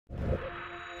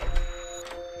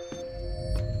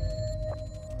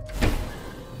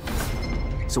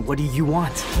So what do you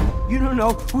want? You don't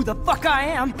know who the fuck I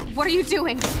am! What are you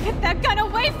doing? Get that gun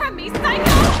away from me,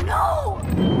 psycho! No!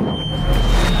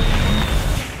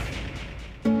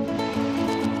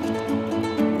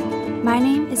 My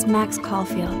name is Max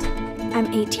Caulfield.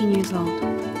 I'm 18 years old.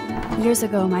 Years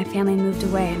ago, my family moved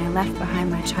away and I left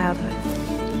behind my childhood.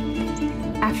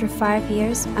 After 5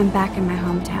 years, I'm back in my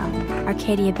hometown,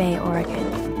 Arcadia Bay,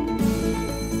 Oregon.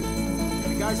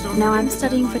 Now I'm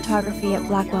studying photography at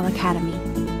Blackwell Academy,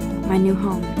 my new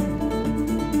home.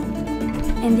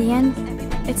 In the end,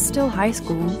 it's still high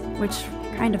school, which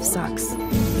kind of sucks.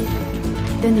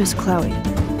 Then there's Chloe.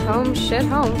 Home, shit,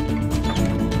 home.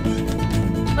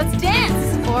 Let's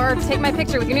dance! Or take my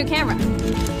picture with your new camera.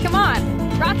 Come on,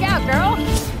 rock out, girl!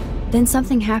 Then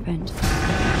something happened.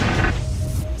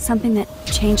 Something that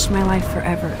changed my life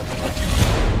forever.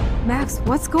 Max,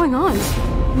 what's going on?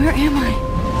 Where am I?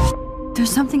 There's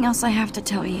something else I have to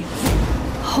tell you.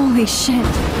 Holy shit.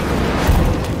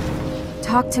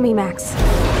 Talk to me, Max.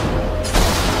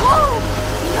 Oh,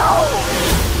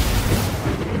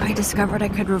 no! I discovered I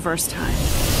could reverse time.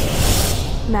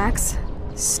 Max,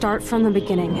 start from the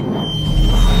beginning.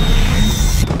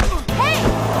 Hey!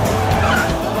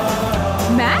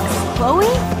 Max? Chloe?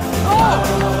 Oh!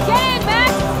 Get in,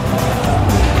 Max!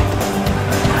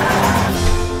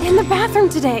 In the bathroom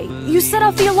today. You set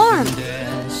off the alarm.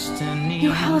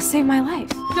 You hella saved my life.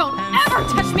 Don't ever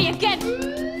touch me again!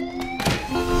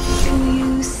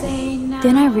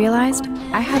 Then I realized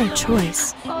I had a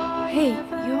choice. Hey,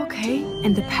 you okay?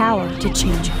 And the power to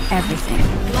change everything.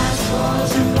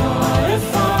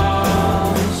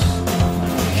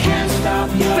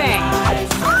 Bang!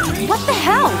 What the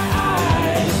hell?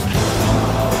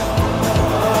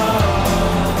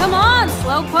 Come on,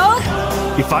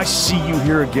 slowpoke! If I see you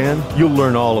here again, you'll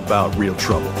learn all about real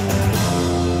trouble.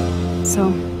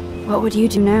 So, what would you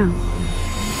do now?